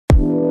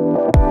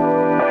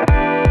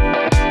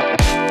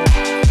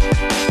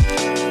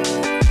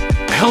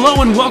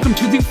Hello and welcome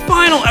to the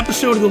final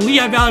episode of the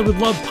Lehigh Valley with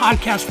Love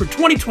podcast for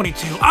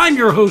 2022. I'm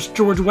your host,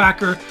 George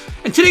Wacker,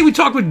 and today we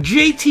talk with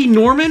JT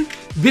Norman,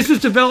 Business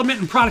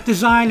Development and Product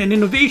Design and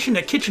Innovation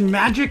at Kitchen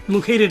Magic,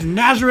 located in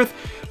Nazareth.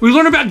 We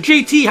learn about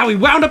JT, how he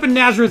wound up in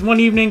Nazareth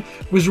one evening,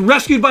 was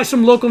rescued by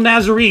some local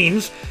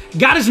Nazarenes,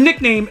 got his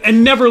nickname,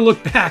 and never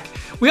looked back.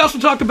 We also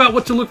talk about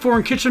what to look for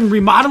in kitchen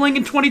remodeling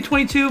in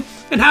 2022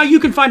 and how you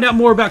can find out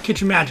more about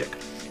Kitchen Magic.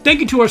 Thank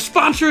you to our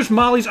sponsors,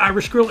 Molly's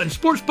Irish Grill and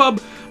Sports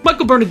Pub,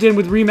 Michael Bernardin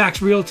with Remax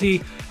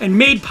Realty, and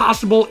Made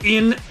Possible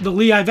in the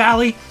Lehigh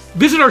Valley.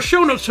 Visit our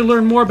show notes to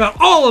learn more about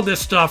all of this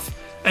stuff.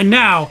 And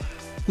now,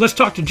 let's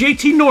talk to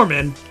JT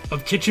Norman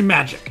of Kitchen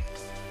Magic.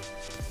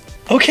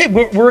 Okay,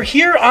 we're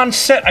here on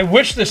set. I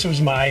wish this was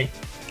my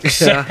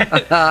set.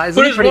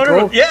 Isn't it pretty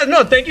cool? Yeah,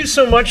 no, thank you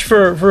so much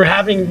for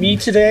having me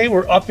today.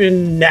 We're up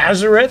in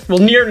Nazareth,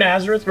 near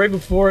Nazareth, right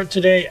before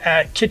today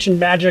at Kitchen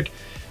Magic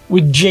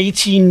with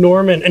JT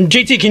Norman. And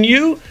JT, can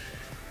you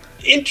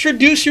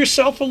introduce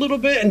yourself a little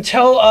bit and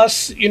tell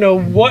us,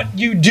 what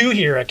you do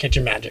here at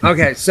Kitchen Magic?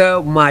 Okay,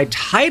 so my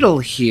title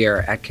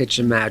here at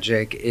Kitchen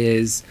Magic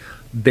is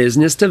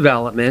Business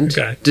Development,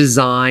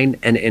 Design,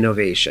 and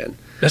Innovation.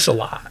 That's a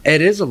lot.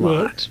 It is a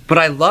lot, but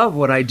I love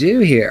what I do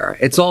here.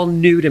 It's all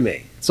new to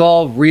me. It's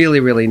all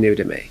really, really new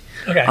to me.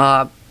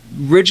 Okay.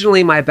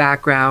 Originally, my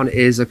background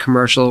is a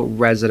commercial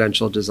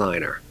residential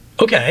designer.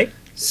 Okay.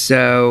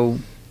 So,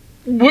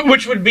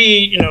 which would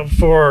be,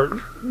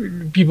 for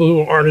people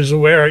who aren't as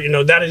aware,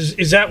 that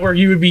is that where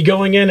you would be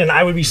going in and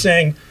I would be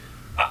saying,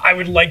 I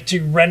would like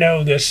to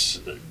reno this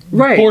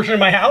portion of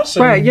my house?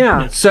 Right,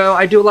 yeah. So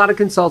I do a lot of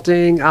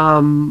consulting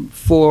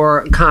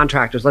for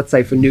contractors, let's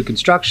say for new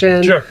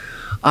construction. Sure.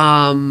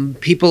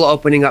 People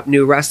opening up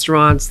new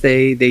restaurants,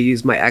 they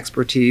use my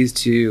expertise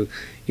to,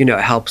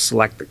 help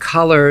select the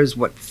colors,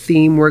 what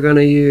theme we're going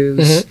to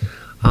use.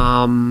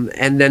 Mm-hmm.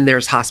 And then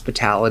there's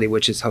hospitality,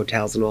 which is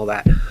hotels and all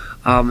that.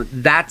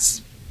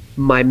 That's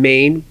my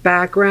main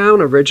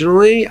background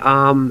originally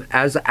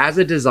as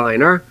a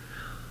designer.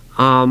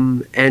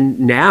 And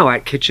now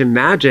at Kitchen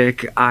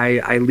Magic,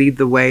 I lead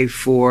the way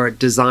for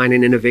design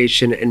and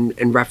innovation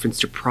in reference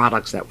to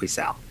products that we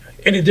sell.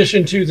 In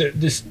addition to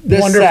this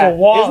wonderful set.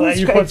 Wall that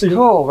you put together.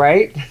 Cool,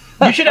 right?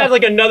 You should have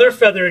like another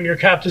feather in your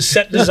cap to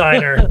set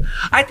designer.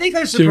 I think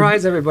I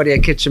surprise everybody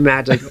at Kitchen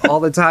Magic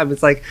all the time.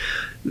 It's like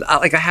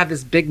I have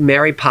this big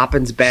Mary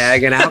Poppins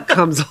bag and out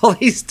comes all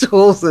these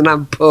tools and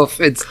I'm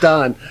poof, it's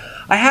done.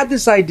 I had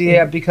this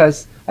idea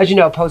because, as you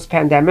know,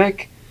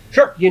 post-pandemic,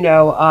 sure,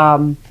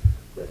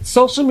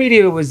 social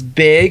media was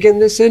big in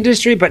this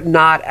industry, but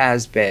not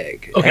as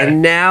big. Okay.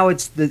 And now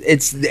it's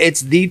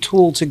the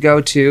tool to go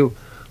to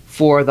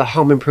for the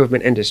home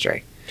improvement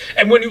industry.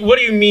 And what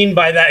do you mean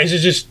by that? Is it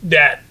just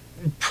that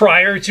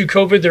prior to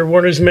COVID, there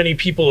weren't as many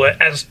people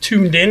as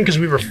tuned in because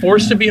we were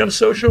forced to be on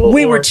social?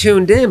 We were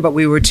tuned in, but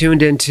we were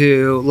tuned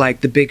into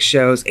like the big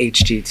shows,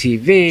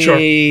 HGTV, sure,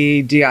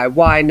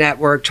 DIY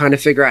Network, trying to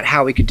figure out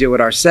how we could do it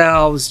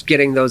ourselves,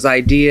 getting those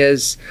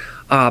ideas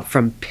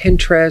from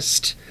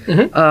Pinterest,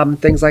 mm-hmm,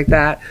 things like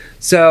that.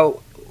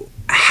 So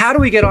how do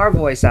we get our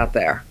voice out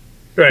there?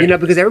 Right.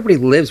 Because everybody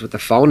lives with the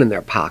phone in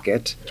their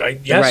pocket,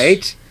 yes,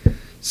 right?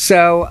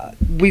 So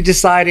we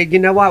decided,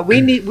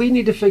 we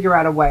need to figure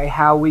out a way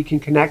how we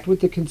can connect with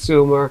the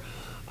consumer,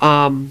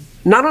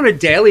 not on a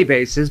daily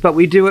basis, but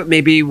we do it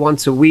maybe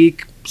once a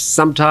week,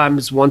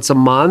 sometimes once a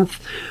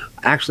month.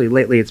 Actually,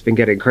 lately it's been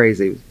getting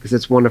crazy because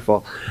it's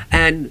wonderful.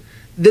 And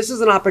this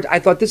is I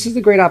thought this is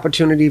a great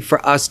opportunity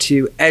for us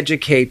to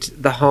educate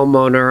the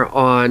homeowner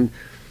on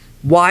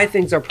why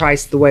things are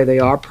priced the way they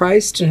are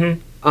priced.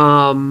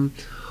 Mm-hmm.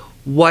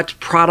 What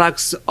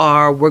products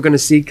we're going to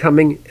see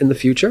coming in the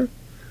future.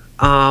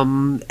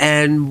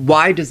 And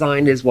why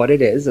design is what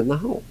it is in the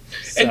home.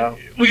 So.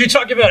 And when you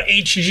talk about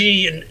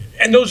HG,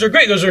 and those are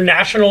great, those are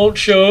national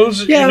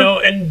shows,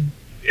 and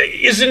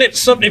isn't it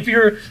something, if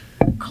you're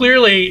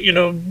clearly,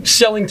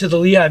 selling to the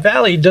Lehigh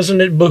Valley,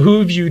 doesn't it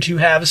behoove you to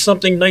have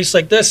something nice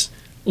like this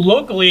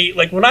locally?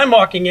 Like when I'm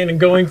walking in and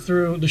going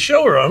through the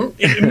showroom,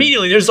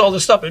 immediately there's all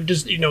this stuff, and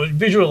just,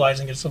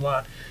 visualizing it's a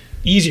lot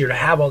easier to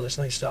have all this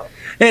nice stuff.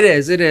 It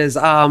is.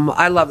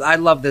 I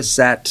love this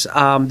set.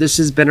 This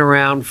has been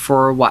around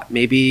for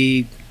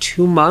maybe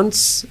 2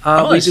 months.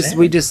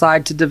 We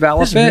decide to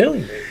develop it.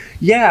 Really?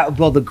 Yeah,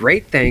 well, the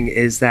great thing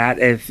is that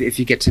if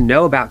you get to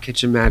know about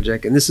Kitchen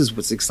Magic, and this is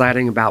what's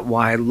exciting about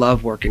why I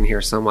love working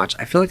here so much,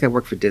 I feel like I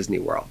work for Disney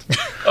World.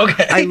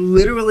 Okay. I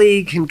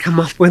literally can come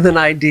up with an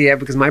idea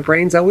because my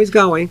brain's always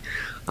going.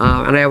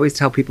 And I always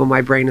tell people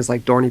my brain is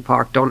like Dorney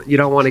Park. You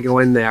don't want to go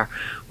in there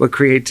with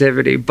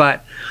creativity.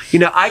 But,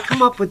 I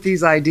come up with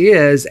these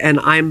ideas and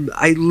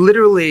I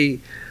literally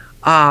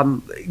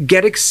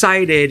get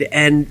excited,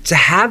 and to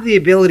have the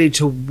ability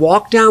to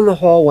walk down the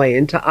hallway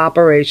into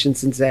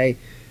operations and say,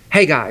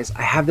 hey guys,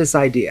 I have this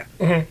idea.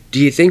 Mm-hmm. Do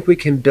you think we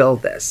can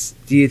build this?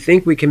 Do you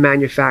think we can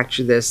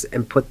manufacture this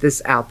and put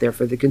this out there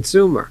for the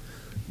consumer?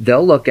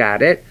 They'll look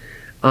at it.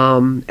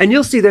 And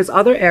you'll see there's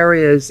other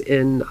areas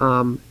in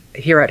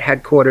here at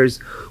headquarters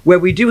where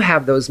we do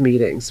have those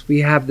meetings. We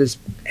have this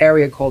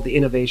area called the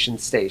Innovation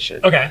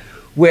Station. Okay.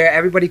 where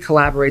everybody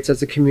collaborates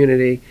as a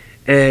community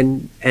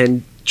and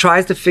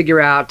tries to figure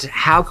out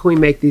how can we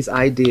make these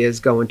ideas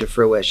go into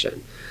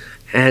fruition.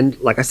 And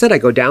like I said, I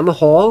go down the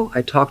hall,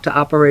 I talk to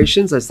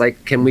operations, I was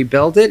like, can we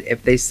build it?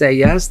 If they say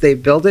yes, they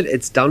build it.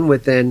 It's done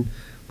within,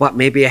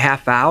 maybe a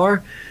half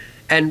hour,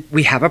 and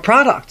we have a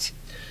product.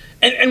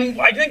 And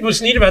I think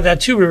what's neat about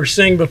that too, we were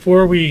saying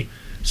before we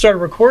started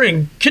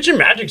recording, Kitchen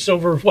Magic's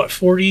over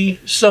 40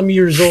 some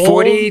years old.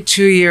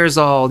 42 years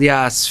old,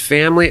 yes.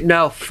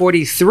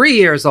 43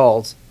 years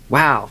old.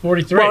 Wow.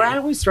 43. Well, that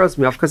always throws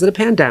me off because of the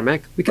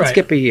pandemic. We could Right.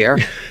 skip a year.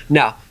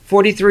 No,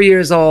 43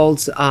 years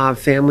old,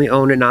 family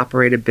owned and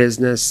operated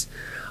business,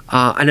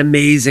 an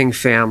amazing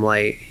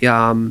family.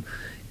 The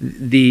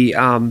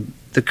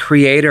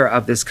creator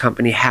of this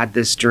company had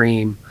this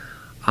dream,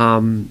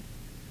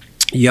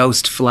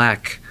 Joost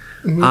Fleck,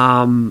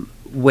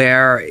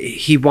 where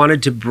he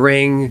wanted to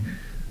bring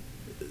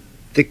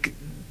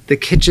the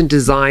kitchen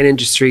design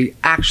industry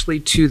actually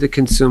to the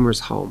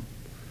consumer's home.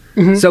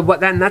 So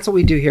that's what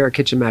we do here at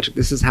Kitchen Magic.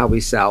 This is how we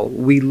sell.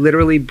 We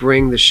literally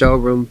bring the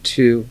showroom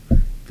to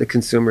the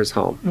consumer's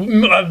home.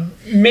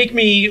 Make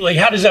me,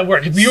 how does that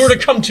work? If you were to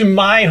come to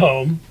my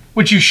home,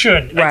 which you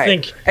should, Right. I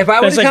think. If I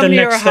were that's to come the to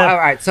your next house, step. all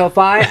right. So if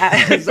I,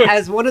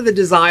 as one of the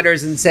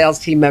designers and sales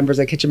team members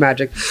at Kitchen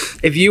Magic,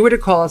 if you were to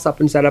call us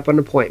up and set up an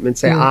appointment,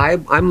 say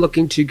I'm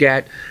looking to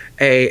get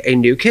a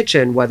new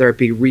kitchen, whether it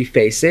be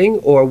refacing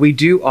or we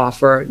do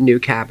offer new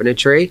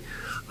cabinetry.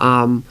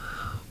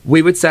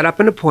 We would set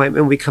up an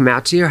appointment. We come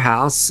out to your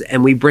house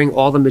and we bring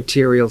all the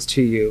materials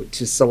to you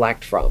to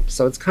select from.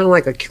 So it's kind of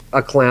like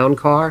a clown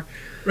car.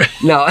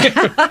 No,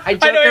 I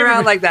joke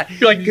around like that.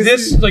 You're like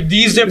this,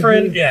 these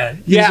different,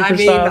 these different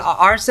styles.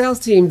 Our sales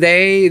team,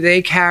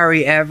 they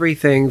carry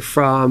everything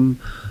from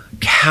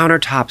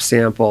countertop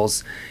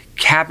samples,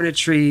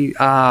 cabinetry,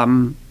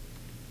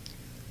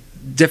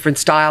 different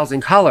styles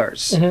and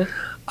colors,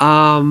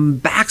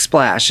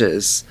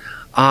 backsplashes,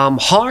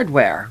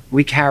 hardware.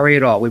 We carry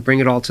it all. We bring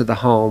it all to the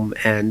home,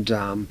 and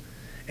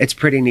it's a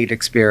pretty neat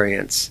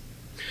experience.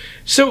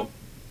 So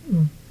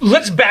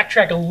let's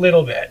backtrack a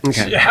little bit.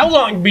 Okay. So how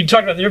long, we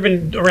talked about, you've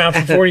been around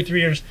for 43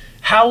 years.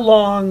 How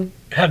long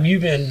have you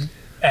been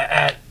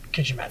at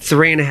Kitchen Magic?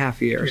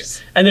 3.5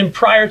 years. And then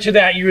prior to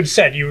that, you had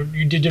said you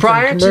did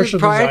different commercial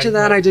Prior design. to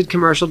that, I did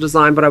commercial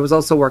design, but I was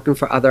also working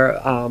for other.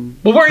 Well,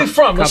 where are you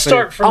from? Let's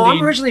start from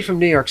I'm originally from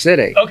New York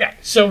City. Okay,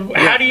 so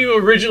how do you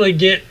originally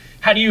get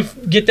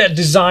that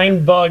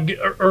design bug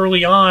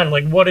early on?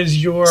 What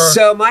is your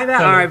So my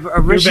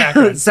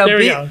background? So There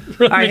we go.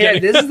 all right, here,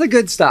 this is the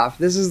good stuff.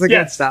 This is the good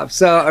Yes. stuff.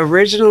 So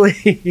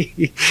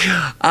originally,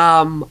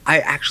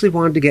 I actually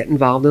wanted to get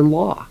involved in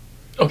law,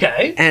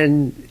 Okay.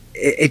 and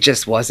it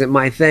just wasn't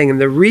my thing.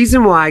 And the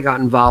reason why I got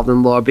involved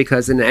in law,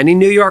 because any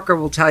New Yorker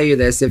will tell you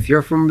this, if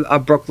you're from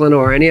Brooklyn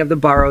or any of the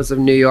boroughs of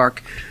New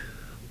York,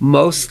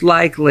 most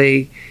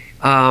likely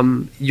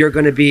you're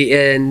going to be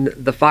in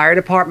the fire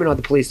department or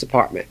the police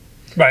department.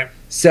 Right.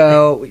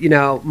 So,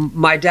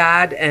 my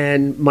dad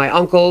and my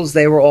uncles,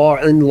 they were all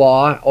in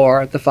law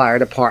or the fire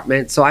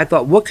department. So I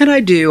thought, what can I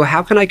do?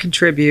 How can I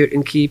contribute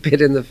and keep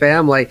it in the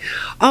family?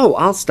 Oh,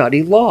 I'll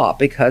study law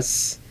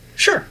because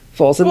Sure.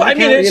 falls in Well, the I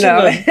mean,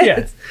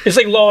 it's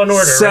like Law and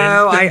Order. So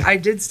right? I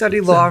did study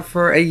law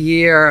for a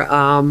year.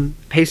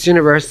 Pace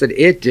University.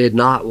 It did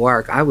not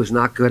work. I was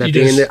not good at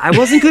I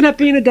wasn't good at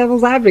being a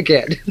devil's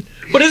advocate.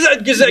 But is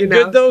that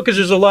good though? Because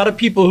there's a lot of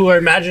people who I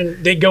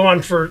imagine they go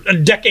on for a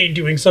decade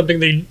doing something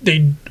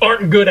they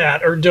aren't good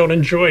at or don't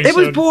enjoy. It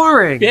was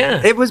boring.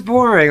 Yeah. It was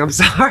boring. I'm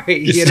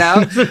sorry.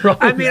 nothing wrong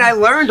with I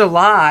learned a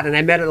lot and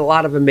I met a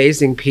lot of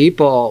amazing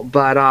people.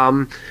 But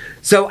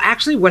so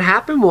actually what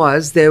happened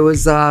was there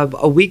was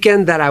a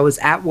weekend that I was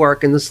at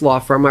work in this law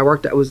firm.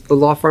 The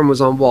law firm was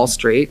on Wall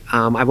Street.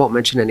 I won't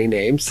mention any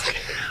names.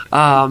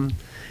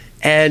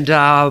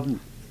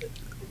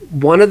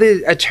 One of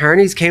the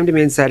attorneys came to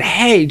me and said,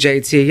 "Hey,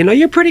 JT,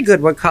 you're pretty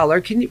good. What color?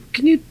 Can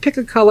you pick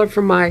a color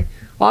from my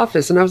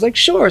office?" And I was like,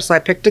 "Sure." So I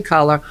picked a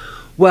color.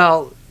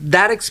 Well,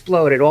 that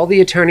exploded. All the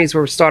attorneys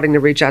were starting to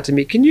reach out to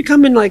me. "Can you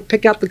come and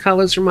pick out the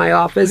colors from my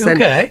office?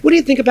 Okay. And what do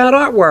you think about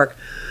artwork?"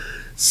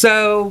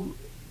 So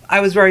I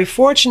was very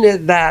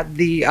fortunate that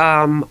the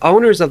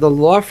owners of the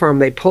law firm,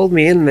 they pulled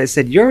me in and they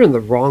said, "You're in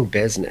the wrong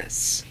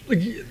business."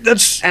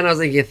 And I was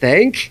like, "You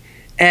think?"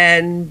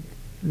 And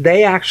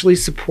they actually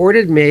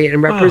supported me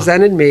and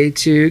represented me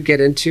to get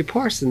into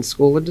Parsons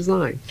School of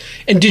Design.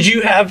 And did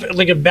you have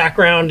a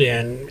background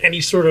in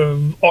any sort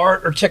of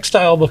art or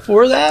textile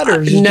before that,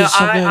 or is it No, just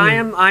something?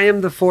 I'm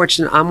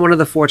one of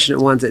the fortunate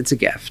ones. It's a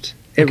gift.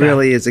 It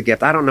really is a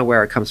gift. I don't know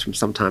where it comes from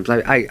sometimes.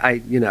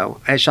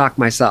 I shock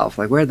myself.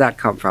 Where'd that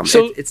come from?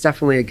 So it's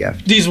definitely a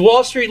gift. These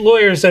Wall Street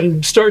lawyers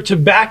then start to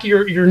back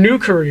your new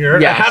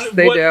career. Yes,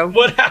 they do.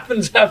 What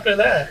happens after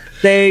that?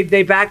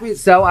 They back me.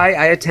 So I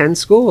attend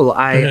school.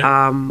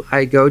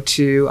 I go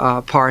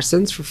to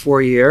Parsons for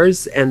 4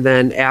 years, and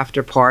then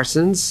after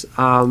Parsons,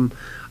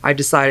 I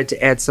decided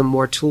to add some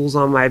more tools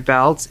on my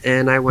belt,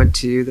 and I went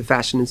to the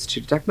Fashion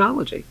Institute of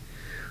Technology.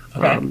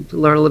 to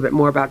learn a little bit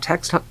more about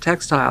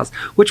textiles,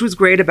 which was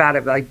great about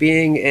it. Like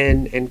being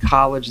in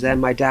college then,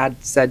 my dad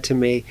said to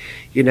me,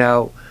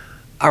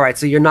 all right,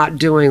 so you're not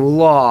doing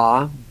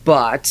law,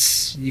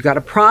 but you got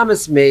to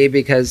promise me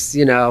because,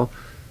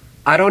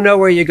 I don't know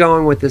where you're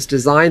going with this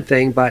design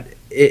thing, but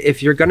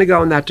if you're going to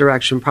go in that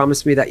direction,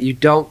 promise me that you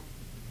don't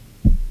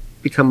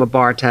become a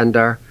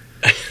bartender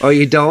or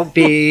you don't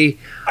be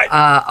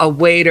a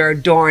waiter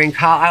during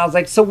college. I was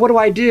like, so what do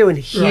I do? And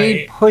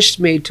he pushed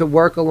me to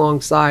work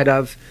alongside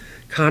of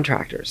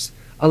contractors,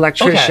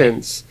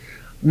 electricians,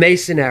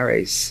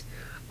 masonaries.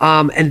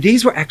 And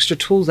these were extra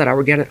tools that I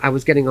was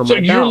getting on my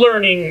belt. So you're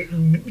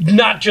learning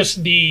not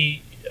just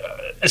the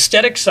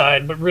aesthetic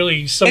side, but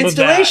really some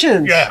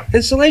installations. Of that. Yeah.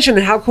 Installation.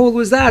 And how cool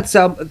was that?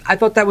 So I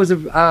thought that was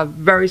a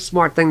very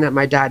smart thing that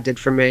my dad did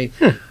for me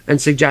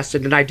and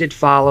suggested. And I did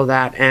follow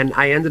that. And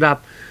I ended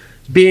up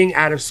being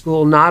out of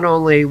school, not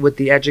only with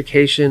the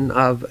education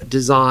of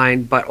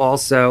design, but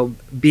also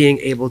being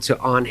able to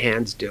on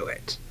hands do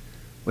it,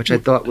 which I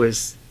thought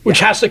was... Which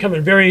has to come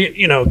in very,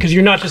 because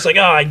you're not just like,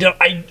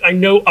 I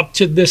know up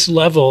to this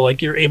level,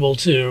 like you're able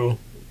to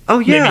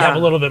maybe have a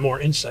little bit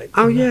more insight.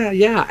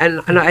 Yeah.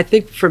 And I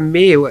think for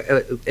me,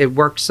 it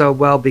worked so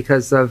well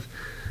because of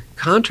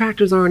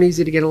contractors aren't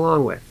easy to get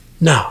along with.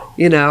 No.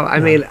 I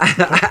mean,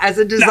 as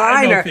a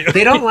designer,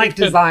 they don't like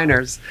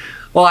designers.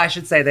 Well, I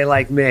should say they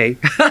like me.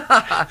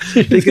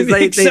 Because the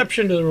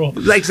exception to the rule.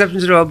 The exception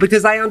to the rule.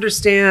 Because I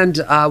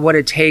understand what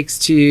it takes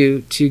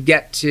to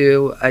get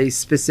to a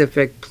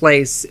specific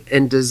place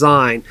in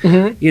design.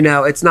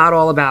 Mm-hmm. It's not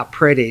all about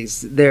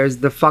pretties. There's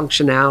the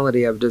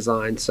functionality of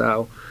design.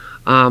 So,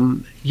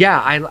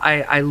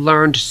 I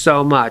learned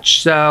so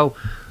much. So,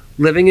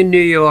 living in New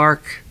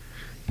York,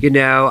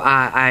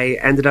 I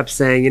ended up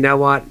saying, you know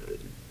what?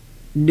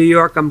 New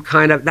York,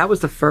 that was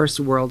the first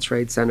World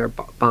Trade Center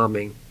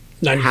bombing.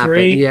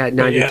 93? Yeah,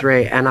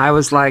 93. And I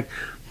was like,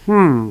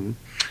 I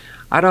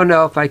don't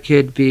know if I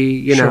could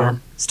be,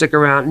 stick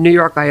around. New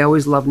York, I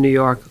always loved New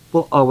York.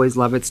 Will always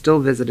love it.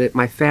 Still visit it.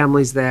 My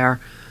family's there.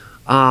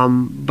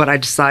 But I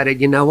decided,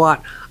 you know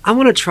what? I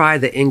want to try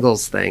the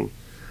Ingalls thing.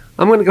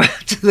 I'm going to go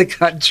out to the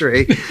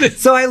country.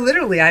 So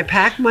I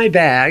packed my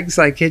bags,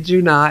 I kid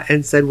you not,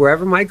 and said,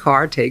 wherever my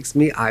car takes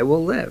me, I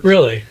will live.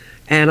 Really?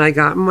 And I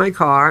got in my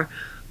car.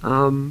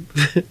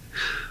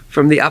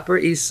 From the Upper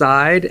East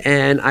Side,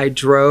 and I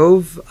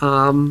drove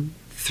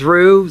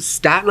through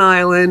Staten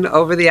Island,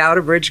 over the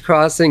Outer Bridge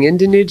Crossing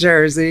into New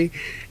Jersey,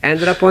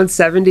 ended up on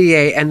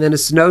 78, and then a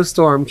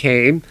snowstorm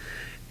came,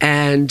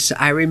 and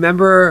I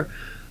remember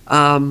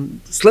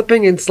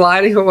slipping and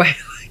sliding away,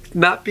 like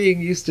not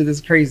being used to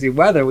this crazy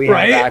weather we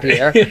have out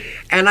here,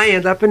 and I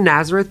ended up in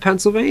Nazareth,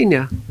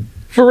 Pennsylvania.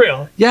 For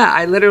real? Yeah,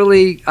 I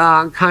literally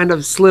kind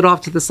of slid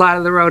off to the side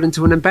of the road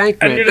into an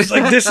embankment. And you're just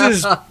like, this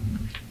is...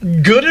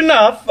 good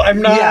enough.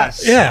 I'm not.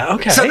 Yes. Yeah.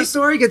 Okay. So the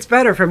story gets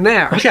better from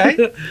there.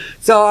 Okay.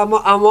 So I'm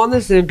on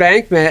this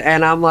embankment,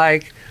 and I'm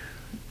like,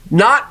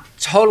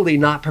 totally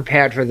not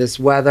prepared for this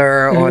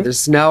weather or the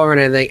snow or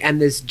anything. And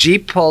this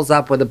Jeep pulls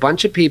up with a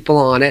bunch of people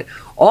on it,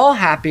 all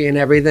happy and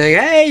everything.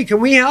 Hey,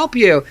 can we help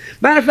you?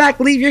 Matter of fact,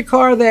 leave your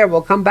car there.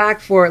 We'll come back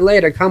for it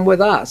later. Come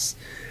with us.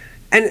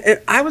 And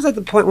I was at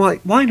the point where,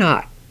 like, why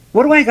not?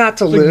 What do I got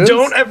to lose?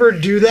 Don't ever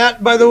do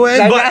that, by the way.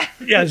 But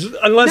yes,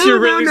 unless you're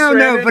really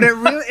stranded. But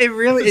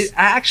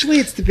actually,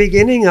 it's the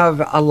beginning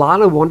of a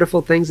lot of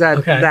wonderful things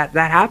that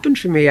happened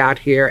for me out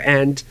here.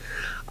 And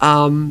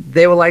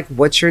they were like,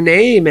 "What's your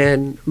name?"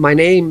 And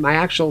my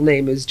actual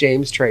name is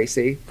James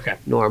Tracy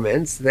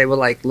Norman. So they were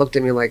like, looked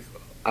at me like,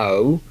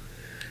 "Oh."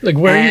 Like,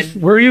 where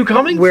are you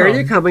coming from? Where are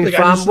you coming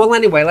from? Well,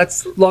 anyway,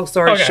 long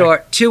story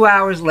short, 2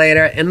 hours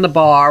later in the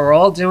bar, we're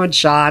all doing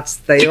shots.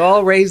 They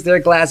all raised their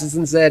glasses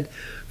and said,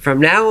 "From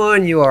now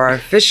on, you are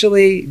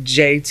officially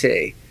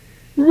JT."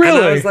 Really?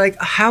 And I was like,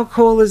 how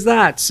cool is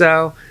that?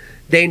 So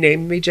they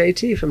named me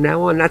JT from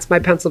now on. That's my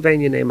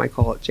Pennsylvania name. I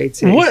call it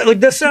JT. What?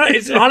 Like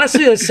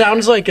honestly, it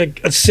sounds like a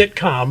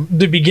sitcom.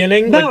 The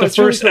beginning, like the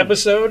first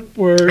episode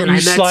where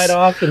you slide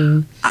off.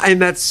 And I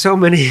met so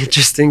many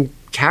interesting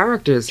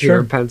characters here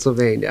in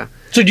Pennsylvania.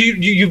 So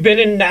you've been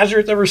in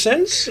Nazareth ever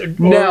since?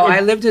 No, I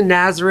lived in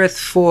Nazareth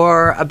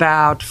for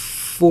about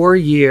 4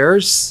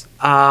 years.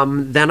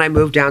 Then I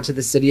moved down to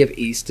the city of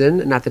Easton,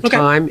 and at the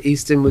time,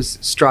 Easton was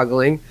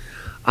struggling,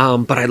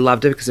 but I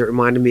loved it because it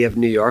reminded me of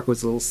New York. It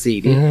was a little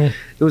seedy. It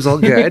was all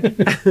good.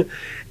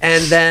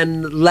 And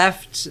then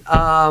left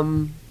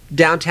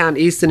downtown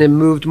Easton and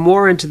moved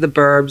more into the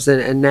burbs,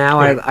 and now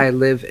I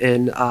live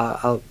in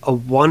a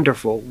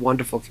wonderful,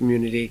 wonderful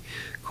community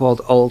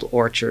called Old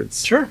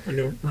Orchards. Sure, I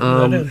know.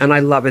 And I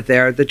love it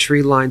there. The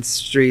tree-lined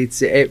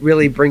streets. It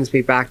really brings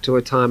me back to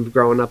a time of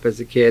growing up as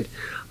a kid.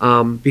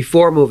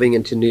 Before moving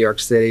into New York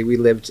City, we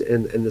lived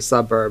in the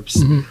suburbs,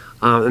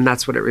 and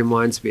that's what it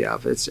reminds me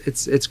of.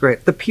 It's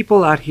great. The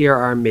people out here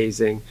are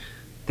amazing.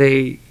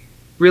 They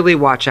really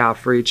watch out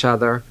for each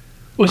other.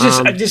 Well,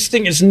 I just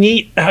think it's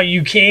neat how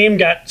you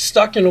got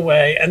stuck in a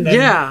way, and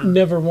then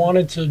never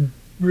wanted to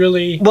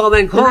really. Well,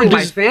 then calling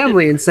my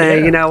family and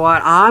saying, you know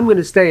what, I'm going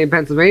to stay in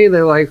Pennsylvania.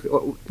 They're like,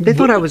 they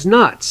thought I was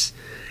nuts.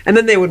 And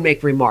then they would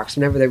make remarks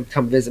whenever they would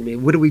come visit me.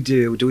 What do we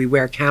do? Do we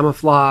wear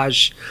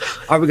camouflage?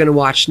 Are we going to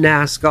watch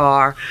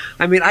NASCAR?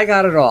 I mean, I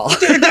got it all.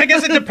 I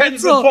guess it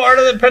depends what part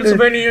of the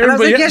Pennsylvania you're in,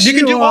 but yes, you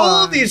can do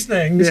all are. of these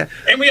things. Yeah.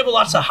 And we have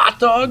lots of hot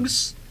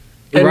dogs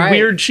and Right.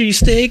 weird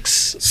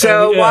cheesesteaks.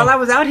 So And, while I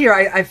was out here,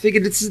 I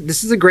figured this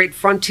is a great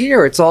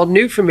frontier. It's all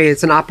new for me.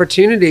 It's an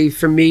opportunity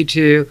for me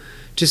to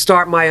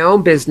start my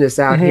own business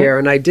out here,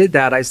 and I did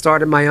that. I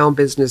started my own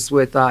business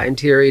with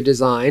interior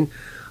design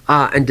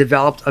and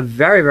developed a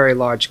very, very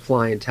large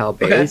clientele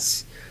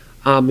base.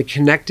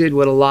 Connected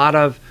with a lot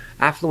of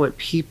affluent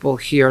people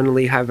here in the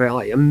Lehigh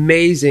Valley,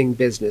 amazing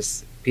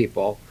business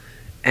people,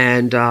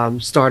 and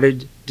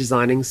started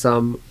designing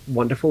some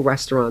wonderful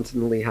restaurants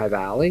in the Lehigh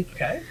Valley.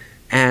 Okay.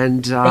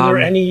 And Are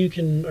there any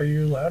are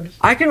you allowed to?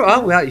 I can. Oh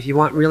well, if you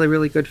want really,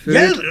 really good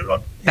food,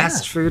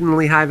 best food in the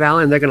Lehigh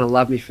Valley, and they're going to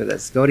love me for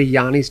this. Go to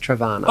Yanni's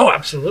Travana. Oh,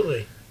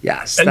 absolutely.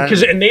 Yes,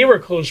 And they were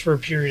closed for a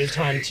period of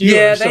time too.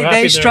 yeah, I'm so happy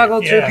they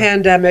struggled through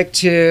pandemic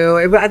too.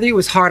 I think it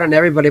was hard on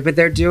everybody, but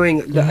they're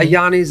doing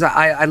Yanni's.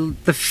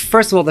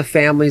 First of all, the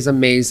family's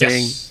amazing.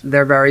 Yes.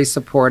 They're very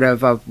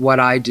supportive of what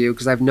I do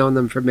because I've known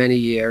them for many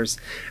years,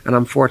 and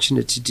I'm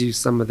fortunate to do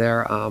some of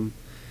their,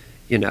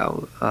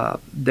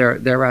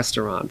 their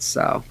restaurants.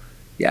 So,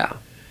 yeah.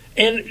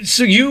 And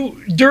so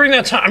during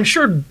that time, I'm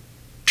sure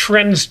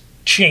trends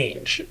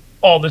change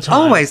all the time.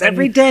 Always,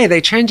 every day.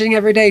 They're changing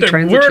every day.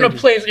 Trends are We're in a changing.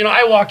 place,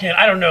 I walk in,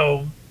 I don't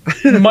know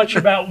much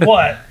about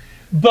what,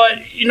 but,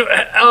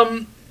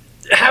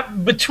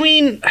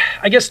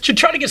 I guess to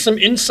try to get some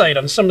insight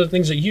on some of the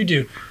things that you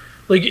do,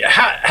 like,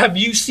 have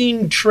you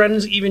seen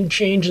trends even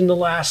change in the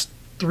last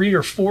 3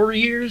 or 4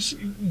 years?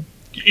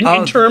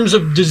 In terms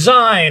of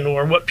design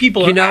or what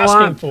people are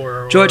asking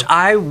for? George,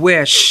 I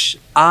wish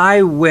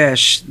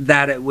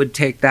that it would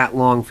take that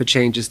long for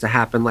changes to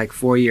happen, like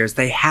 4 years.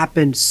 They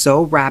happen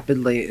so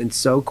rapidly and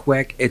so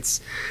quick.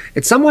 It's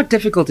somewhat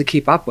difficult to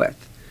keep up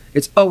with.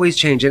 It's always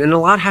changing, and a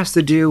lot has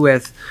to do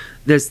with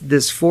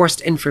this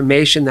forced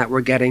information that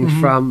we're getting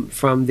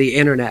from the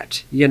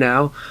internet.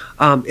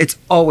 It's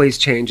always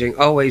changing,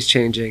 always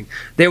changing.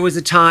 There was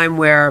a time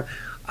where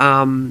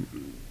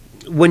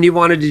when you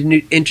wanted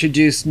to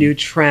introduce new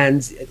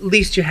trends, at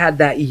least you had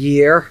that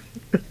year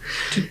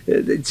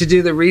to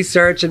do the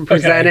research and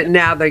present it.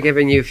 Now they're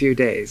giving you a few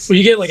days. Well,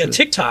 you get like a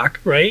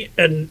TikTok, right?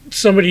 And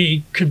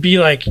somebody could be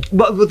like,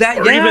 even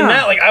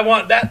that, like, I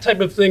want that type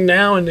of thing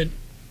now. And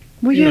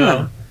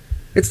you're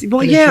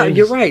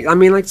right. I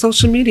mean, like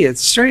social media,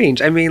 it's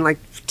strange. I mean, like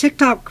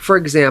TikTok, for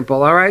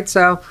example. All right,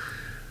 so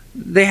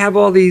they have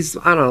all these,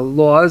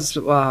 laws,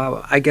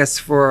 I guess,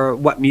 for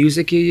what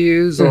music you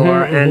use,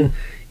 and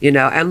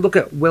look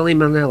at Willie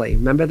Manilli.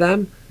 Remember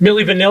them?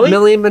 Milli Vanilli?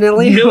 Milli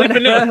Vanilli. Milli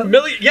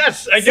Vanilli.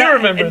 Yes, I do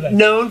remember that.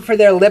 Known for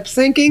their lip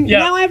syncing. Yeah.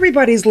 Now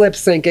everybody's lip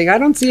syncing. I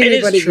don't see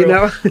anybody. It is true.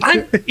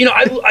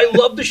 I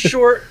love the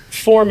short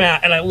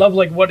format, and I love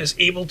like what it's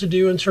able to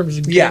do in terms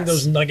of getting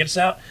those nuggets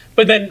out.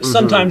 But then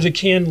sometimes it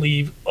can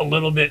leave a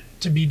little bit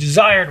to be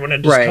desired when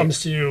it just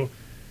comes to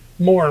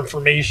more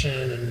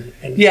information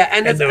and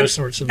those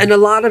sorts of. And a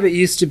lot of it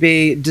used to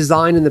be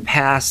design in the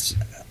past.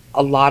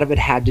 A lot of it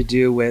had to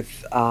do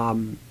with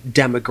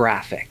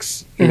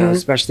demographics,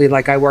 especially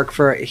like I work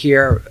for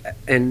here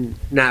in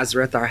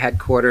Nazareth, our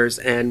headquarters,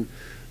 and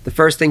the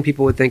first thing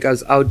people would think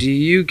is, do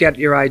you get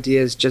your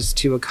ideas just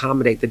to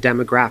accommodate the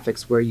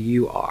demographics where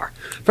you are?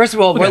 First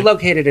of all, we're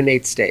located in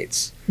 8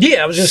 states.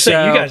 Yeah, I was going to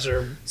say, you guys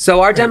are...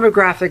 So our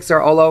demographics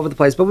are all over the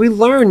place, but we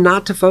learn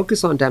not to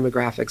focus on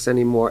demographics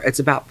anymore. It's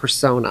about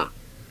persona.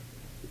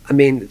 I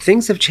mean,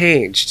 things have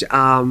changed.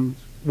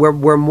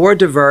 We're more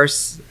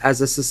diverse as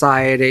a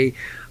society.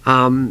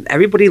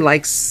 Everybody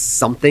likes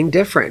something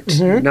different.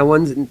 No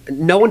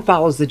one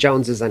follows the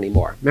Joneses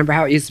anymore. Remember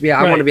how it used to be?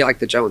 I want to be like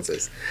the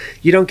Joneses.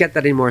 You don't get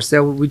that anymore.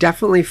 So we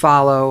definitely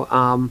follow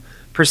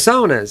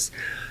personas.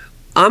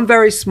 I'm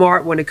very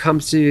smart when it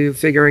comes to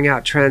figuring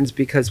out trends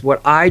because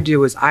what I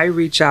do is I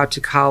reach out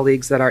to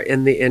colleagues that are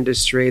in the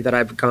industry that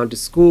I've gone to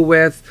school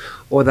with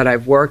or that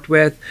I've worked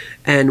with,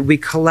 and we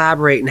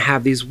collaborate and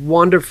have these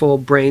wonderful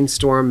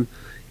brainstorm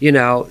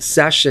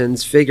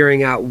sessions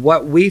figuring out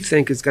what we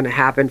think is going to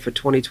happen for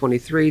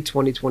 2023,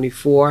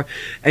 2024.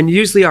 And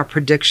usually our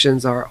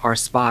predictions are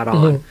spot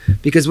on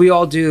because we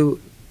all do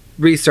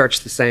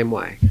research the same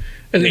way.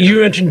 And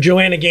you mentioned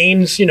Joanna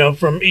Gaines,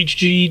 from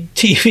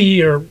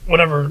HGTV or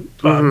whatever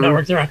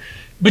network they're on.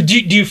 But do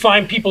you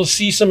find people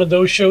see some of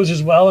those shows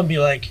as well and be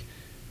like,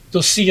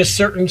 they'll see a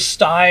certain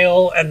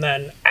style and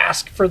then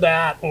ask for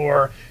that?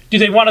 Or do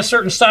they want a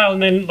certain style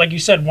and then, like you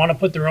said, want to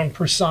put their own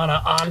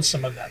persona on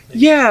some of that thing?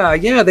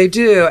 Yeah, they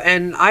do.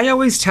 And I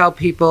always tell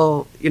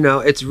people,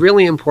 it's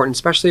really important,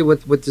 especially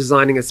with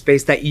designing a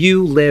space that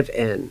you live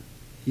in.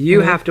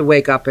 You have to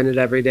wake up in it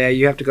every day.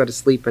 You have to go to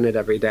sleep in it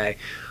every day.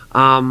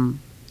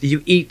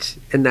 You eat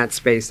in that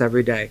space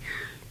every day.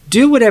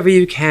 Do whatever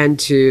you can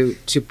to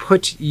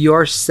put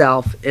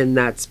yourself in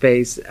that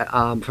space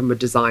from a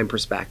design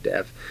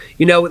perspective.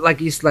 Like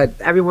you said,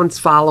 everyone's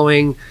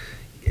following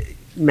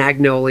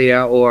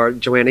Magnolia or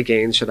Joanna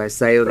Gaines, should I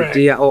say, or,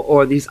 Right.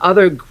 or these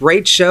other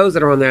great shows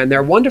that are on there, and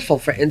they're wonderful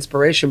for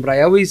inspiration. But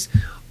I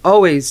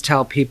always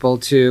tell people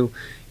to,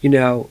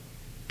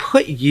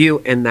 put you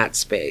in that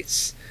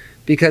space.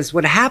 Because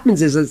what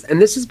happens is,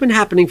 and this has been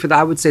happening for,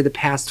 I would say, the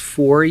past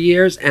 4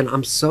 years, and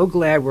I'm so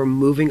glad we're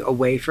moving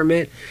away from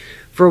it.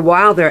 For a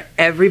while there,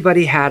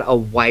 everybody had a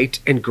white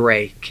and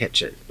gray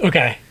kitchen.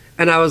 Okay.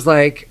 And I was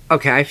like,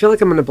 okay, I feel like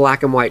I'm in a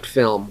black and white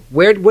film.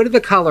 Where did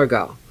the color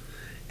go?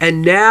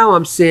 And now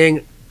I'm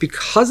seeing,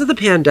 because of the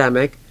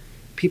pandemic,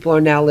 people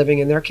are now living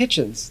in their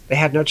kitchens. They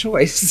had no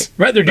choice.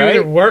 Right, they're doing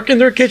their work in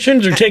their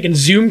kitchens or taking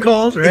Zoom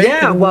calls, right?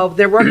 Yeah, well,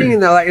 they're working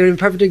in a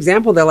perfect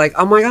example. They're like,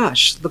 oh my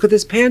gosh, look at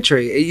this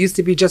pantry. It used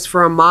to be just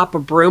for a mop, a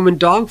broom, and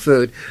dog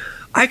food.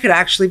 I could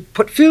actually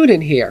put food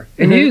in here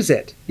and use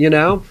it,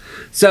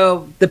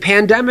 So the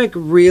pandemic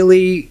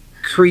really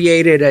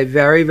created a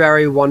very,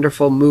 very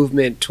wonderful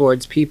movement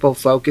towards people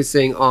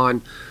focusing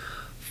on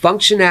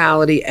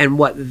functionality and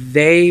what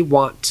they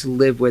want to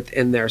live with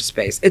in their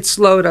space. It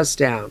slowed us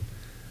down.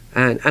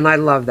 And I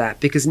love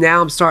that, because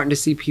now I'm starting to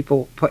see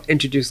people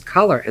introduce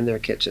color in their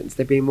kitchens.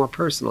 They're being more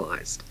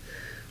personalized,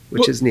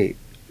 which is neat.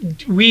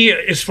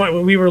 It's funny,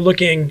 when we were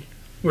looking,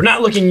 we're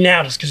not looking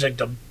now just because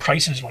the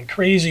prices went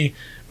crazy.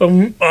 But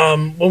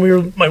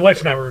when my wife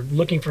and I were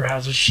looking for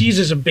houses, she's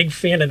is a big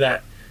fan of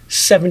that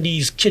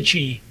 70s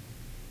kitschy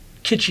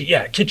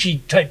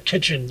type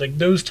kitchen, like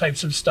those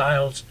types of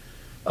styles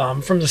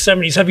from the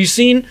 70s. Have you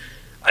seen?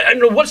 I don't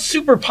know what's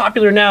super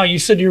popular now. You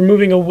said you're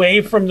moving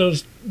away from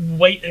those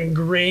white and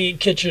gray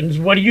kitchens.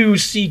 What do you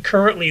see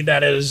currently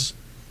that is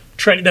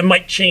trending that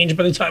might change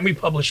by the time we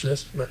publish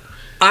this?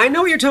 I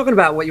know what you're talking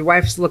about. What your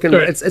wife's looking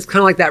at. It's kind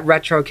of like that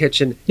retro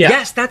kitchen. Yeah.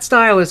 Yes, that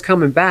style is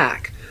coming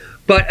back,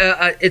 but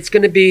it's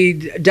going to be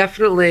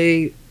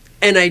definitely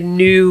in a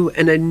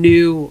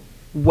new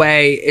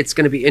way. It's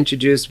going to be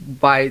introduced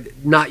by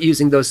not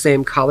using those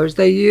same colors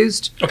they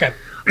used. Okay.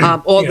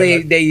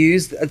 They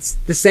used it's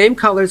the same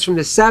colors from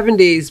the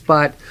 70s,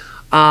 but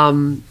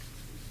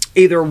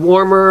either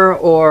warmer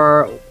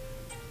or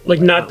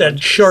like not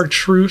that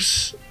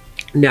chartreuse.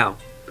 No.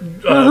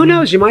 Well, who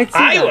knows? You might see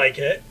I that. like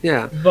it.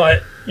 Yeah.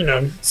 But,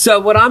 So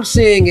what I'm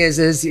seeing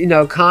is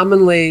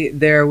commonly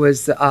there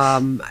was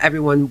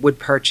everyone would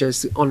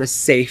purchase on a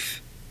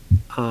safe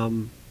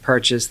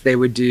purchase. They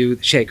would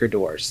do shaker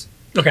doors.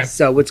 okay.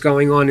 So what's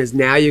going on is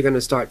now you're going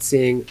to start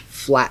seeing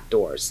flat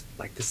doors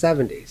like the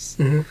 70s.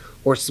 Mm-hmm.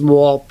 Or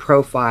small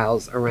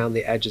profiles around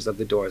the edges of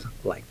the doors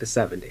like the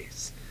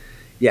 70s.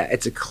 Yeah,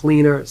 it's a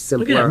cleaner,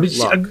 simpler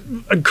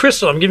look.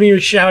 Crystal, I'm giving you a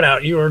shout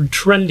out. You are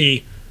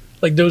trendy.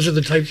 Like those are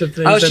the types of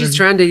things. Oh, she's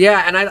trendy,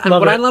 yeah. And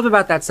Love I it. love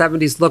about that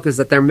 70s look is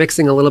that they're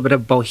mixing a little bit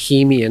of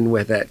bohemian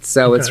with it.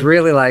 So it's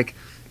really like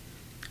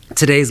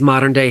today's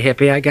modern day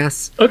hippie, I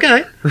guess.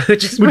 Okay.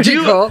 Which is pretty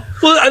cool.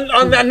 Well,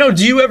 on that note,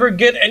 do you ever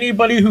get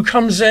anybody who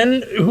comes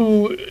in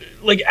who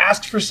like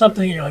asks for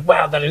something and you're like,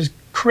 wow, that is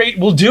great,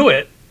 we'll do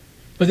it.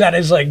 But that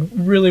is like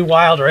really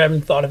wild, or I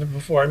haven't thought of it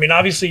before. I mean,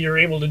 obviously you're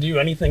able to do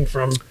anything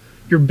from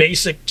your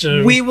basic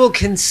to... We will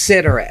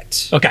consider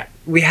it. Okay.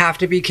 We have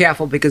to be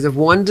careful, because if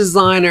one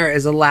designer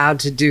is allowed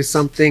to do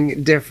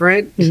something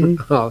different,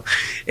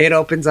 it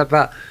opens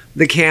up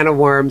the can of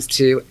worms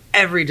to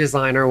every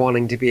designer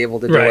wanting to be able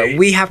to do Right. it.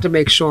 We have to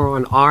make sure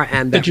on our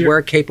end that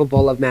we're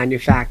capable of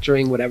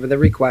manufacturing whatever the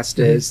request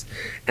is,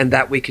 and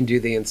that we can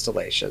do the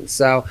installation.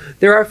 So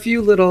there are a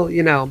few little,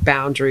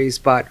 boundaries,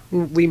 but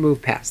we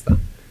move past them.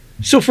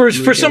 So for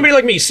somebody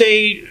like me,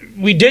 say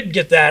we did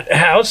get that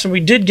house and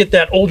we did get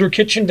that older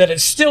kitchen that it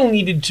still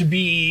needed to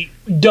be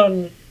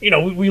done,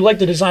 we like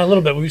the design a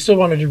little bit, but we still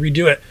wanted to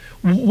redo it.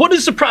 What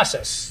is the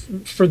process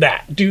for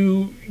that?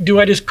 Do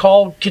I just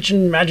call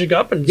Kitchen Magic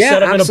up and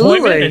set up an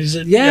appointment? Is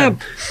it,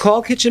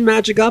 Call Kitchen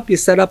Magic up. You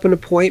set up an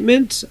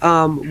appointment.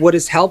 What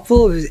is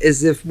helpful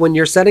is if when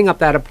you're setting up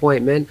that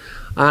appointment,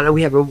 and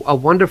we have a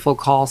wonderful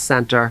call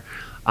center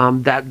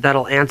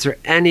that'll answer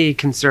any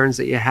concerns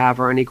that you have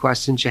or any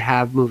questions you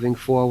have moving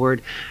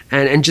forward,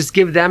 and just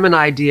give them an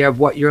idea of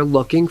what you're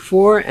looking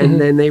for,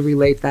 and then they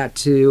relate that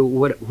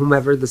to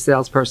whomever the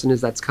salesperson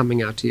is that's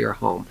coming out to your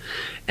home,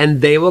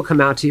 and they will come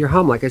out to your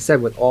home, like I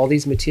said, with all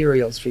these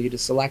materials for you to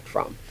select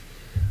from.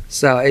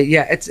 So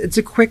it's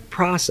a quick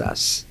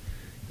process,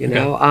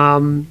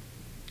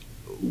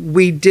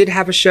 we did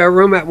have a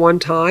showroom at one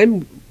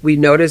time. We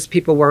noticed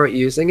people weren't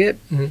using it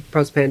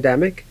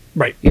post-pandemic.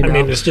 Right. I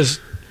mean, it's just...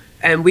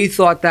 And we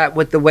thought that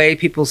with the way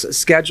people's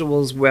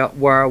schedules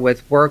were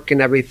with work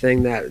and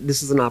everything, that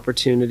this is an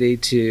opportunity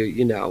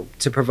to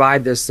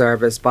provide this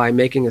service by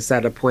making a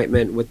set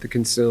appointment with the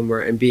consumer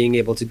and being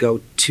able to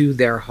go to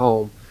their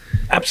home.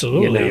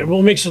 Absolutely. Well,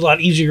 it makes it a lot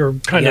easier,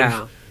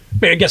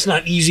 I guess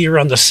not easier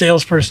on the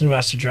salesperson who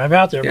has to drive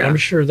out there, but I'm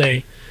sure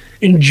they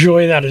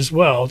enjoy that as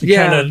well, to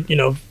kind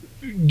of,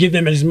 give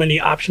them as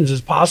many options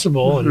as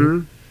possible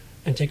and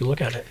take a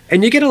look at it.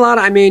 And you get a lot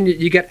of,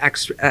 you get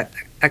extra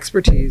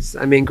expertise,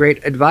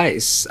 great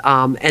advice.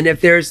 And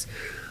if there's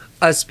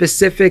a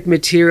specific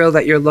material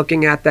that you're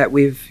looking at that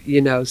we've,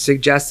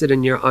 suggested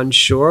and you're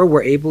unsure,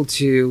 we're able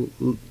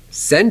to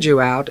send you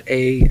out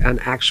an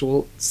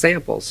actual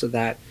sample so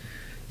that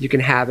you can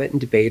have it and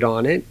debate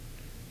on it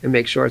and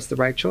make sure it's the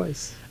right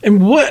choice.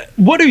 And what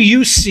do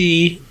you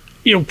see,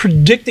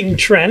 predicting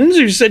trends?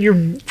 You said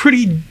you're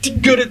pretty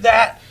good at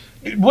that.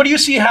 What do you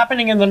see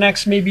happening in the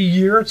next maybe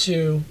year or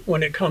two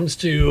when it comes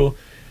to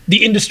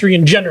the industry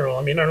in general?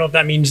 I mean, I don't know if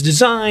that means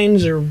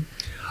designs or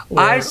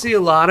I see a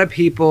lot of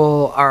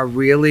people are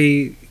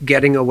really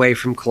getting away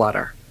from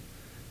clutter,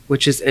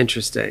 which is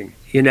interesting.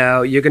 You're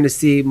going to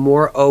see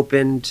more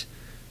opened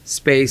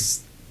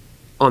space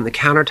on the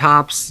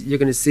countertops. You're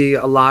going to see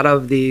a lot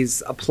of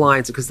these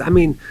appliances because,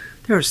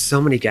 there are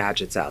so many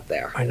gadgets out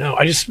there. I know.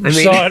 I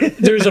saw it.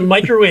 There's a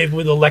microwave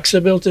with Alexa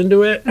built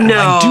into it.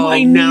 No, do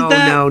I need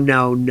that?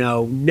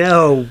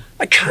 No.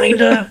 I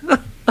kind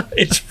of.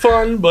 It's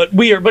fun, but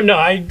weird. But no,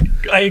 I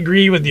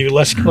agree with you.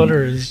 Less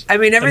clutter is.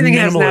 Everything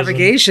has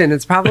navigation.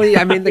 It's probably.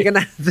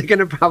 They're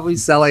gonna probably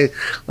sell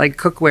like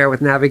cookware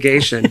with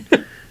navigation.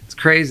 It's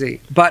crazy.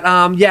 But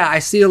I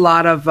see a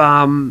lot of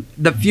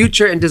the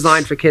future in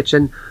design for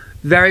kitchen.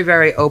 Very,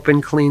 very open,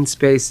 clean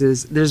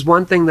spaces. There's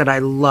one thing that I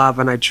love,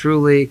 and I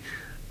truly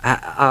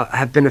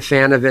have been a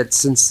fan of it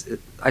since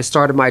I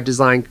started my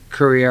design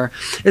career.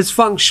 It's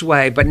feng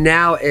shui, but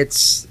now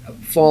it's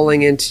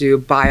falling into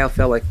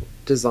biophilic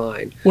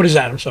design. What is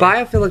that? I'm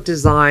sorry. Biophilic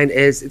design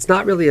it's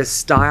not really a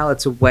style,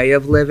 it's a way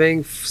of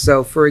living.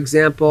 So, for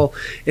example,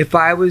 if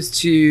I was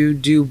to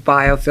do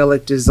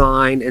biophilic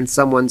design in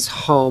someone's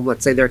home,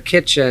 let's say their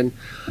kitchen,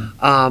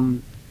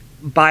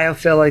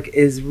 biophilic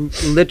is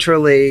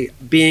literally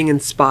being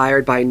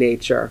inspired by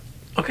nature.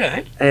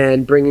 Okay.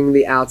 And bringing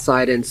the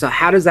outside in. So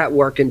how does that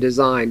work in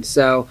design?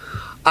 So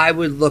I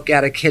would look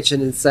at a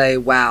kitchen and say,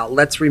 wow,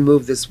 let's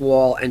remove this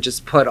wall and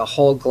just put a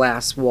whole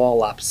glass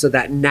wall up so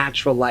that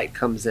natural light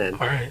comes in.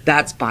 All right.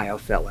 That's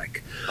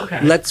biophilic.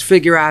 Okay. Let's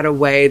figure out a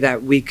way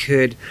that we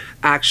could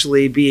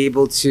actually be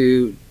able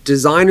to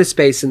design a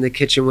space in the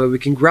kitchen where we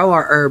can grow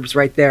our herbs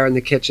right there in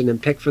the kitchen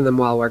and pick from them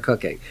while we're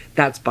cooking.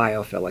 That's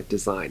biophilic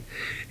design.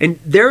 And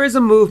there is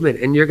a movement,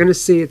 and you're going to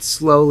see it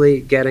slowly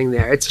getting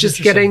there. It's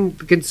just getting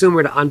the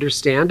consumer to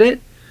understand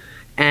it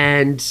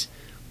and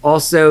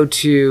also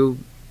to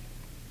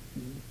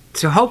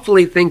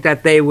hopefully think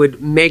that they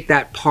would make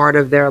that part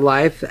of their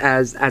life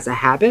as a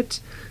habit,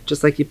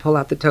 just like you pull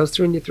out the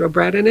toaster and you throw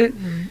bread in it.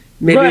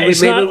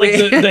 It's not like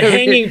the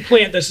hanging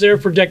plant that's there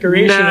for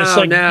decoration. It's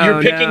like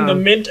you're picking the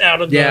mint out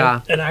of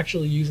and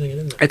actually using it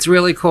in there. It's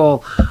really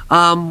cool.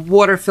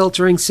 Water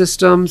filtering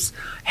systems,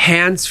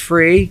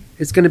 hands-free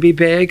is going to be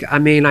big. I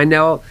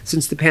know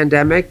since the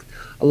pandemic,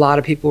 a lot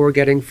of people were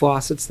getting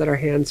faucets that are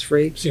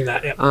hands-free. Seen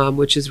that, yeah.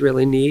 Which is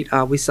really neat.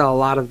 We sell a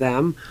lot of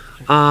them.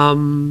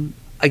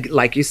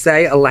 Like you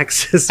say,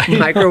 Alexa's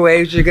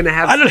microwaves. You're going to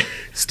have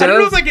stoves. I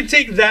don't know if I can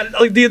take that.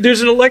 Like there's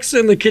an Alexa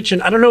in the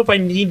kitchen. I don't know if I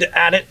need to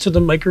add it to the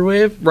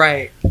microwave.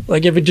 Right.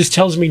 Like if it just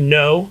tells me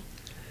no.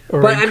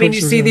 But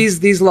you see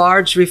these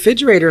large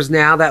refrigerators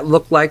now that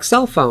look like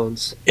cell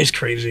phones. It's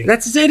crazy.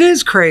 It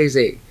is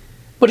crazy.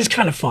 But it's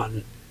kind of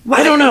fun.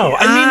 I don't know.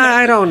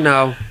 I don't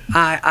know.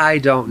 I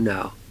don't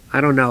know. I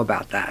don't know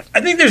about that.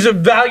 I think there's a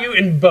value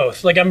in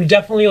both. Like I'm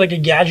definitely like a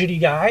gadgety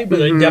guy, but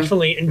I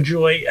definitely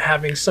enjoy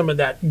having some of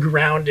that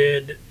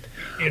grounded,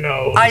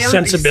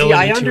 sensibility.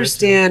 I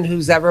understand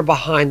who's ever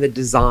behind the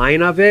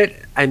design of it.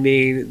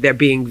 They're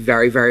being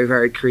very, very,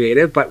 very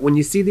creative. But when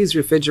you see these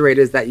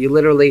refrigerators that you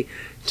literally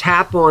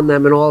tap on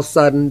them and all of a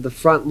sudden the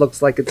front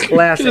looks like it's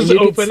glass. Just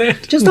open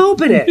it. Just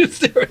open it.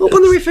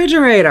 Open the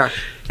refrigerator.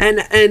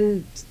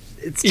 And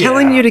it's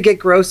telling you to get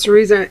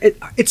groceries.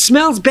 It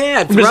smells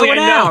bad. Throw it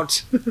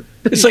out.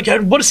 It's like,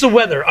 what is the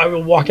weather? I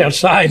will walk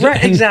outside.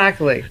 Right,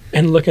 exactly.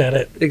 And look at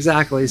it.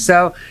 Exactly.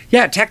 So,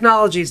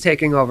 technology is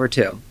taking over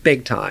too.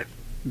 Big time.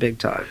 Big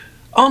time.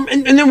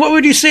 And then what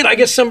would you say to, I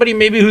guess, somebody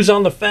maybe who's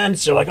on the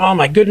fence? They're like, oh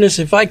my goodness,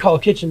 if I call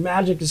Kitchen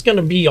Magic, it's going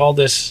to be all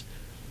this,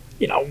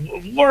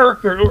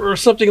 work or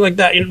something like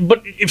that.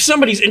 But if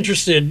somebody's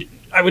interested,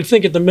 I would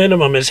think at the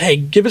minimum is, hey,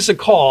 give us a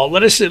call.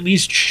 Let us at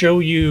least show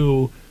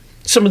you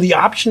some of the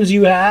options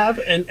you have,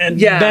 and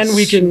then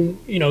we can,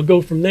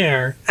 go from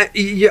there.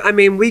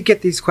 We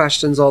get these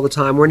questions all the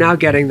time. We're now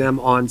getting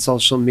them on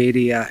social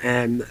media,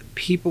 and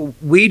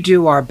we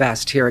do our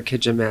best here at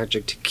Kitchen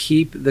Magic to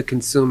keep the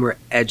consumer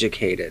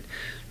educated,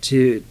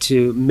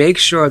 to make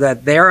sure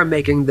that they are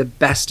making the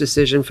best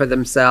decision for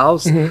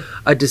themselves,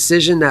 a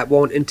decision that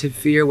won't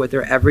interfere with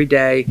their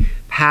everyday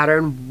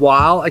pattern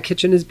while a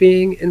kitchen is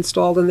being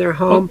installed in their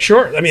home. Oh,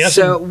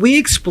 sure. We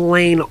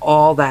explain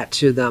all that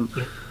to them.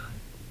 Yeah.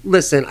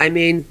 Listen,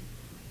 in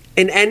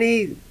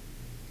any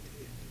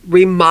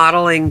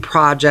remodeling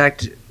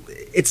project,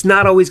 it's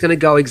not always going to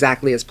go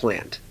exactly as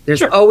planned.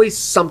 There's always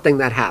something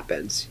that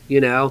happens,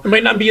 It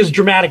might not be as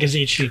dramatic as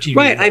HGTV.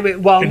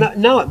 Right.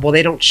 No. Well,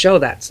 they don't show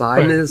that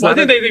side. Right. I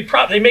think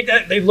they make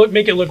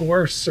it look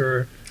worse,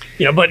 or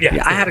But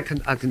I had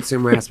a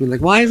consumer ask me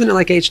like, why isn't it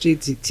like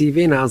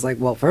HGTV? And I was like,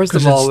 well, first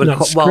of all,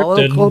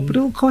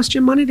 it'll cost you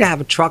money to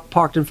have a truck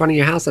parked in front of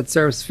your house that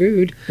serves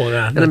food,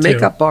 and a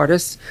makeup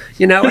artist.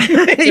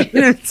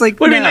 It's like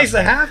would be nice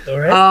to have, though,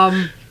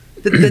 right?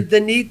 The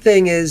neat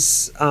thing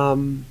is,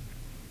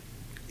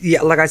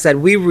 yeah, like I said,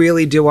 we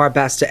really do our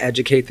best to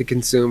educate the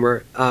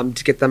consumer,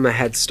 to get them a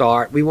head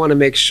start. We want to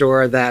make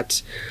sure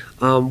that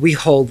we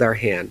hold their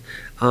hand.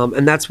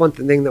 And that's one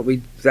thing that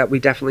we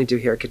definitely do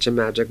here at Kitchen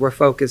Magic. We're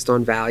focused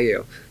on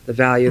value, the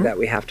value that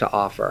we have to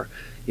offer,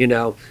 you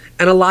know.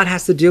 And a lot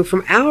has to do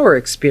from our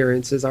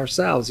experiences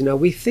ourselves. You know,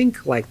 we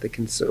think like the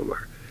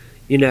consumer,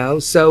 you know,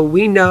 so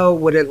we know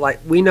what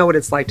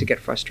it's like to get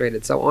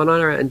frustrated. So on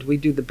our end, we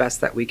do the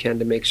best that we can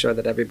to make sure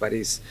that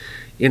everybody's,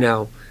 you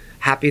know,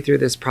 happy through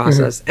this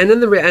process. And in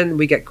the end,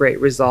 we get great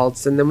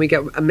results, and then we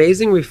get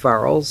amazing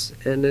referrals,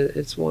 and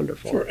it's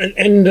wonderful. Sure.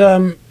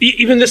 And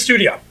even the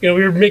studio, you know,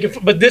 we were making,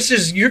 but this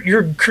is,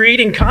 you're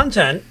creating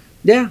content,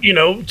 Yeah. you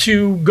know,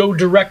 to go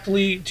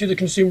directly to the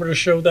consumer to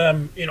show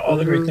them, you know, all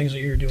the great things that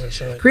you're doing.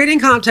 So Creating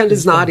content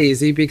is not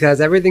easy because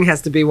everything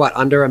has to be,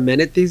 under a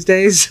minute these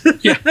days?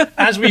 yeah,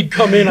 as we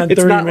come in on 30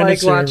 It's not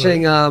minutes. like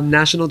watching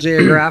National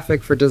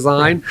Geographic for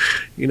design.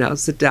 You know,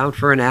 sit down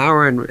for an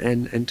hour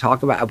and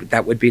talk about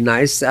that would be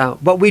nice.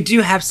 But we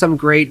do have some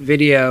great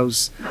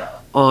videos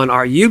on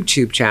our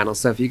YouTube channel.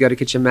 So if you go to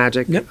Kitchen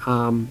Magic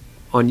on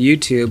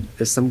YouTube,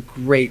 there's some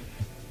great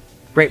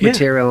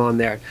material on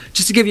there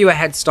just to give you a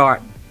head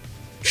start.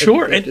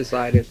 Sure. And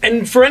decided.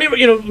 And for anyone,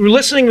 you know,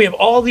 listening, we have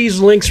all these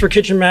links for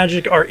Kitchen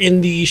Magic are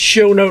in the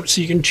show notes,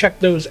 so you can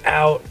check those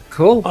out.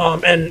 Cool.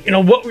 And you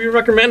know what we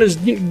recommend is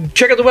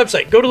check out the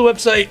website. Go to the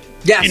website.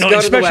 Yes, you know, go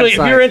to the especially if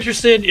website. you're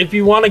interested, if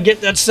you want to get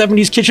that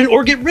 70s kitchen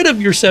or get rid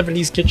of your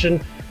 70s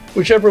kitchen,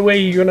 whichever way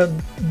you're gonna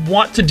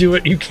want to do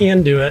it, you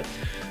can do it.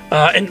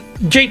 And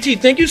JT,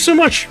 thank you so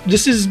much.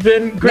 This has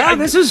been great. No,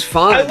 this was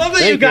fun. I love that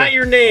Thank you got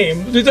your name.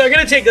 I'm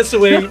gonna take this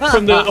away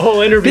from the whole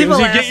interview. People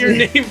You ask get your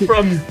me. name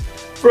from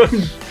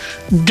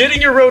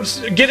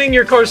getting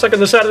your car stuck on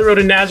the side of the road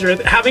in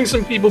Nazareth, having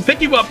some people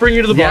pick you up, bring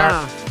you to the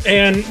bar,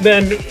 and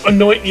then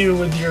anoint you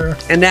with your.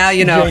 And now,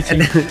 you know,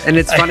 JT. and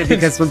it's funny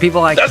because when people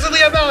are like, That's the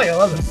Lehigh Valley. I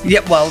love it.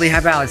 yeah, well, Lehigh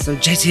Valley. So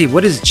JT,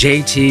 what does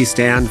JT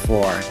stand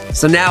for?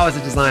 So now as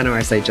a designer,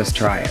 I say, just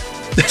try it.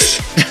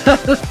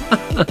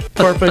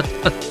 Perfect.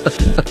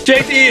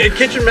 JT at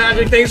Kitchen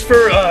Magic, thanks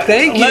for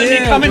Thank letting me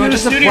you. come into It the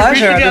was a studio.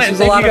 pleasure. Appreciate This it. was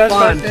a Thank lot you of guys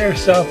fun. back there.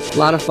 So, A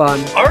lot of fun.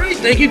 all right,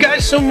 thank you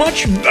guys so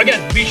much.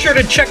 Again, be sure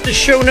to check the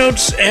show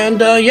notes,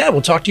 and yeah,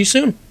 we'll talk to you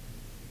soon.